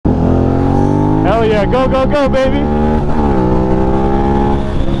Hell yeah, go, go, go, baby.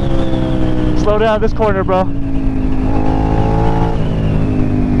 Slow down this corner, bro.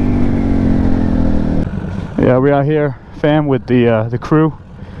 Yeah, we're out here, fam, with the crew.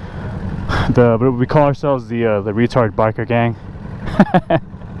 We call ourselves the retard biker gang.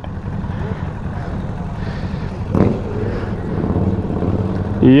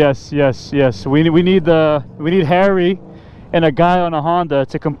 Yes, yes, yes. We need Harry and a guy on a Honda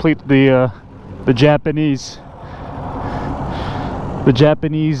to complete the Japanese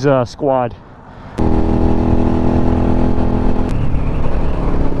squad.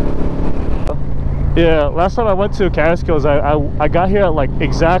 Yeah, last time I went to Catskills, I got here at like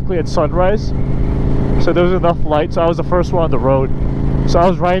exactly at sunrise, so there was enough light, so I was the first one on the road. So I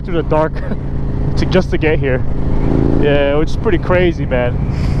was riding through the dark just to get here. Yeah, which is pretty crazy, man.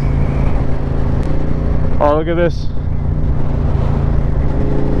 Oh, look at this.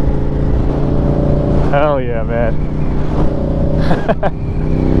 Hell yeah, man.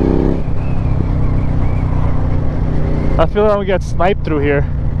 I feel like we get sniped through here.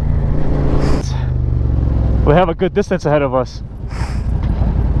 We have a good distance ahead of us.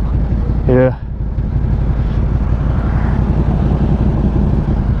 Yeah.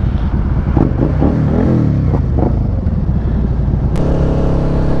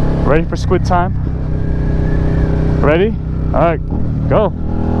 Ready for squid time? Ready? Alright, go.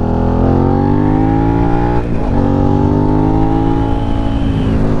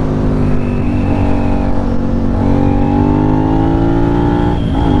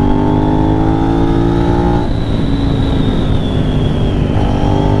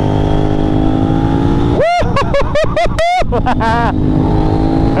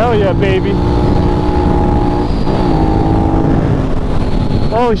 Hell yeah, baby.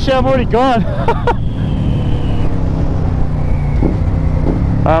 Holy shit, I'm already gone.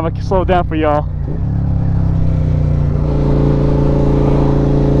 I'm gonna slow down for y'all.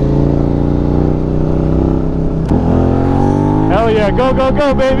 Hell yeah, go, go,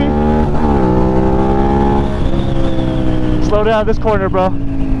 go, baby. Slow down this corner, bro.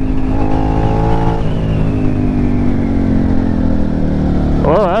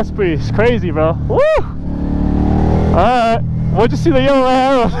 Oh, that's pretty crazy, bro. Woo! Alright. What'd you see the yellow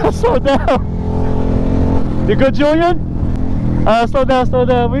arrow? Slow down. You good, Julian? Slow down, slow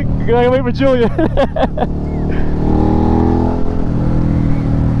down. We gotta wait for Julian.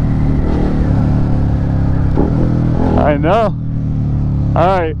 I know.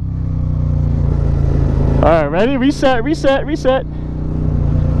 Alright. Alright, ready? Reset, reset, reset.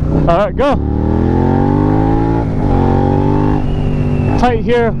 Alright, go. Tight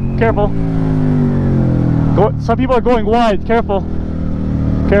here, careful. Some people are going wide, careful.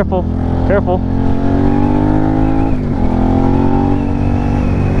 Careful, careful.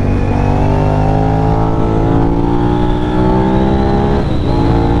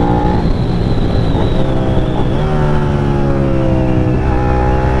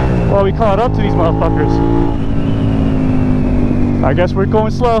 Well, we caught up to these motherfuckers. I guess we're going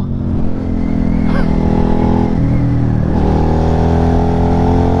slow.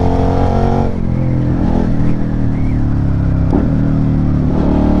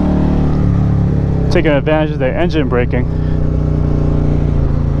 Taking advantage of their engine braking.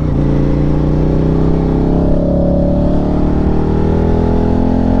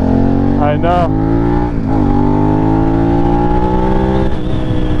 I know.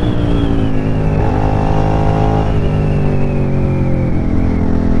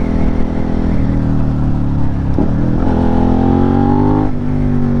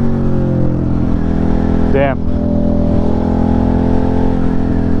 Damn.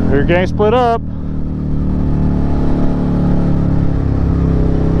 They're getting split up.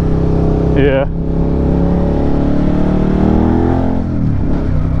 Yeah.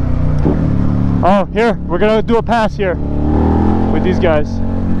 Oh, here, we're gonna do a pass here with these guys.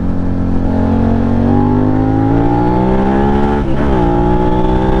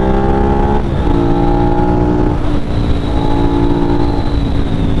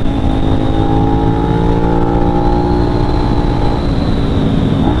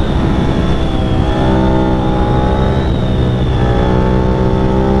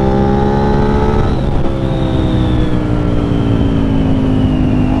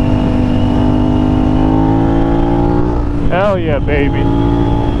 Hell yeah, baby.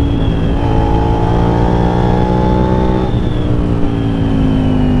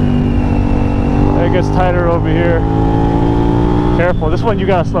 It gets tighter over here. Careful, this one you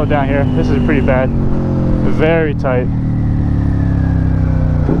gotta slow down here. This is pretty bad. Very tight.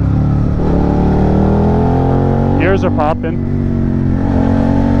 Ears are popping.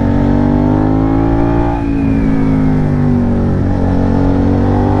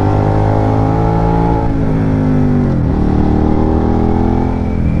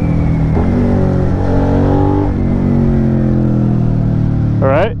 All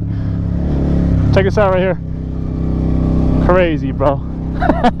right, check this out right here. Crazy, bro.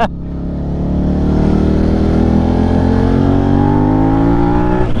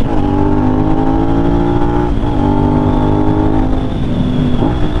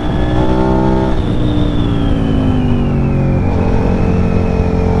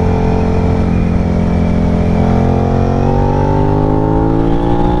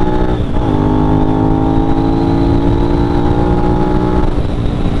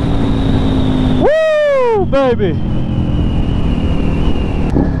 Baby,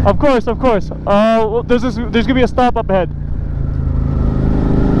 of course. Well, there's gonna be a stop up ahead.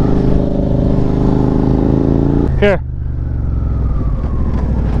 Here.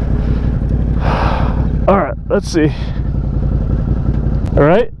 All right, let's see. All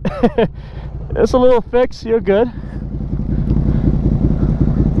right, it's a little fix. You're good.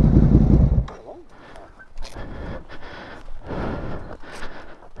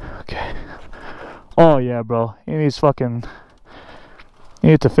 Okay. Oh yeah, bro. You need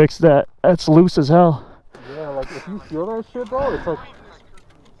to fix that. That's loose as hell. Yeah, like if you feel that shit, bro, it's like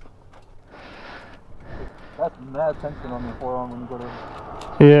that's mad tension on your forearm when you go to.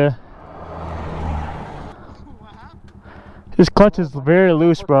 Yeah. This clutch is very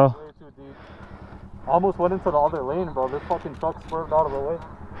loose, bro. Way too deep. Almost went into the other lane, bro. This fucking truck swerved out of the way.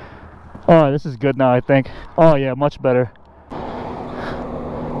 Oh, this is good now, I think. Oh yeah, much better.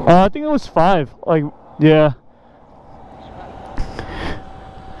 I think it was 5. Like, yeah.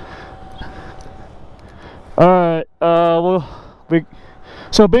 All right. Well,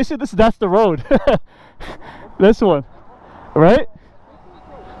 so basically that's the road. This one, right?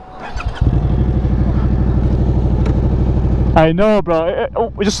 I know,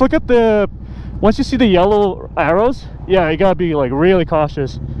 bro. Just look at the. Once you see the yellow arrows, yeah, you gotta be like really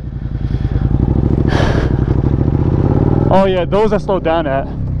cautious. Oh yeah, those I slowed down at.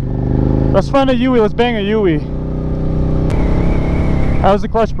 Let's find a Yui. Let's bang a Yui. How's the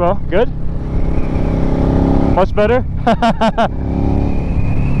clutch, bro? Good? Much better?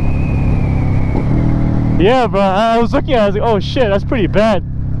 Yeah, bro. I was looking at it. I was like, oh shit, that's pretty bad.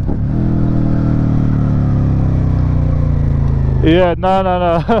 Yeah, no.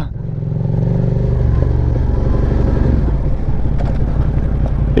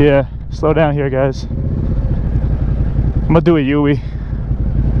 Yeah, slow down here, guys. I'm gonna do a Yui.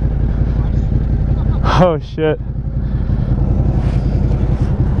 Oh shit.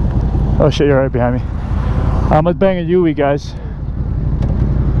 Oh shit, you're right behind me. I'm gonna bang a Yui, guys.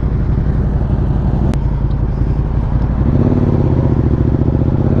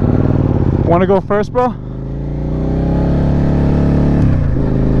 Wanna go first, bro?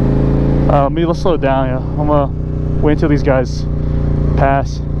 Let's slow down, yeah. I'm gonna wait until these guys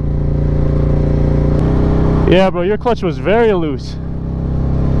pass. Yeah, bro, your clutch was very loose.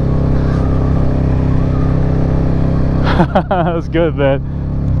 That's good, man.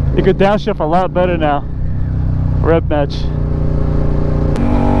 You could downshift a lot better now. Rev match.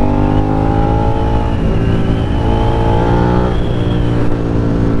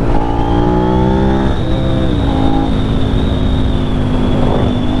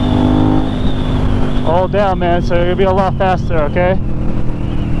 Hold down, man, so you're gonna be a lot faster, okay?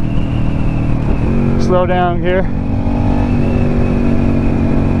 Slow down here.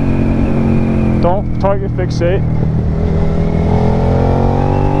 Don't target fixate.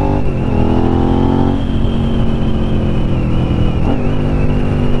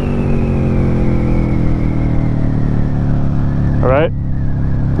 All right.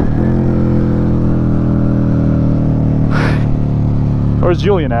 Where's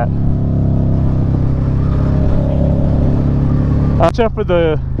Julian at? Watch out for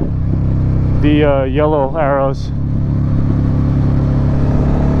the yellow arrows.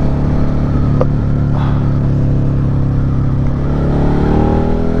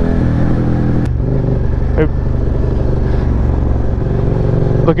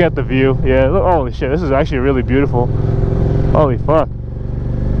 Look at the view. Yeah, look, holy shit, this is actually really beautiful. Holy fuck.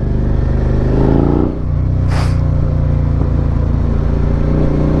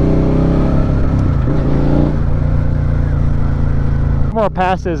 More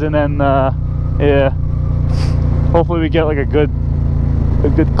passes and then yeah, hopefully we get like a good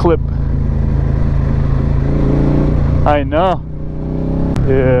clip. I know.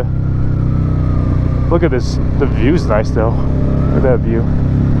 Yeah, look at this, the view's nice though. Look at that view.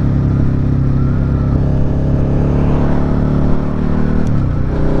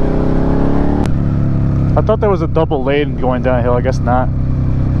 I thought there was a double lane going downhill, I guess not.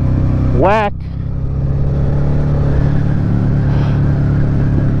 Whack.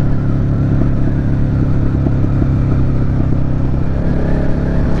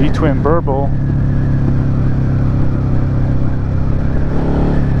 V-twin burble.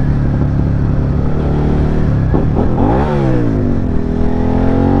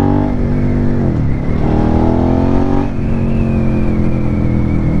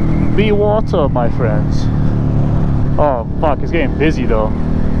 Be water, my friends. Oh fuck, it's getting busy though.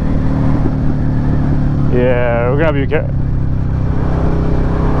 Yeah, we're gonna be careful.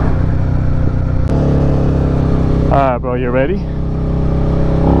 Alright bro, you ready?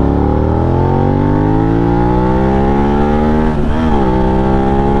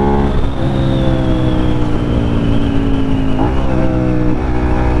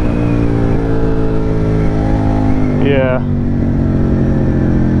 Yeah.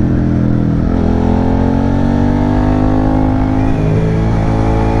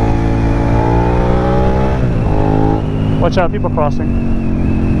 Watch out, people crossing.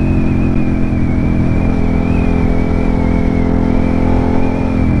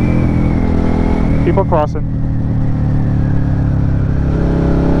 People crossing.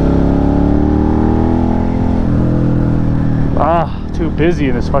 Ah, too busy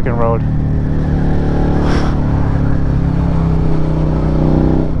in this fucking road.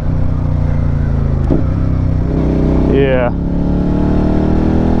 Yeah.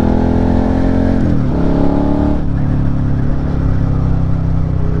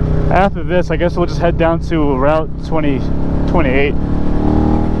 After this, I guess we'll just head down to Route 28.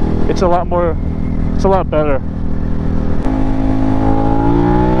 It's a lot more, it's a lot better.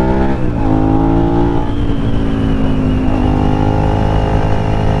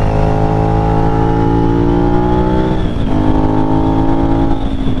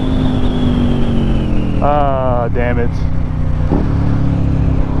 Ah, damn it.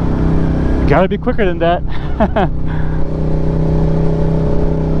 Gotta be quicker than that.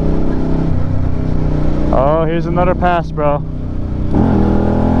 Oh, here's another pass, bro.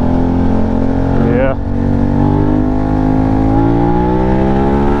 Yeah.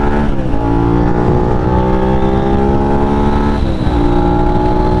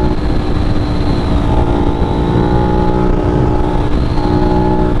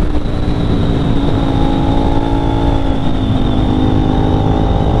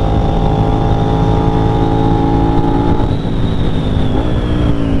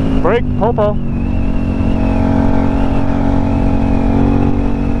 Brake, popo.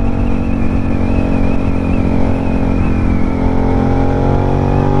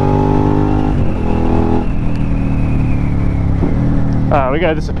 We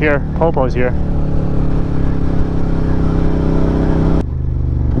gotta disappear. Popo's here.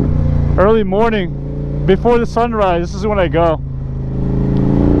 Early morning, before the sunrise, this is when I go.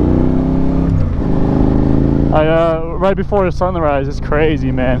 Right before the sunrise. It's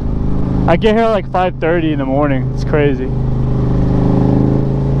crazy, man. I get here like 5:30 in the morning. It's crazy.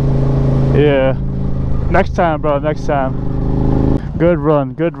 Yeah. Next time, bro. Next time. Good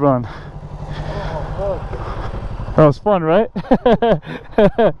run. Good run. That was fun, right?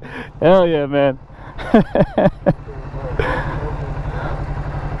 Hell yeah, man.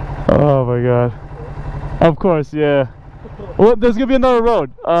 Oh my god. Of course, yeah. Well, there's gonna be another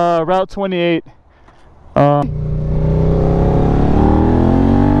road. Route 28.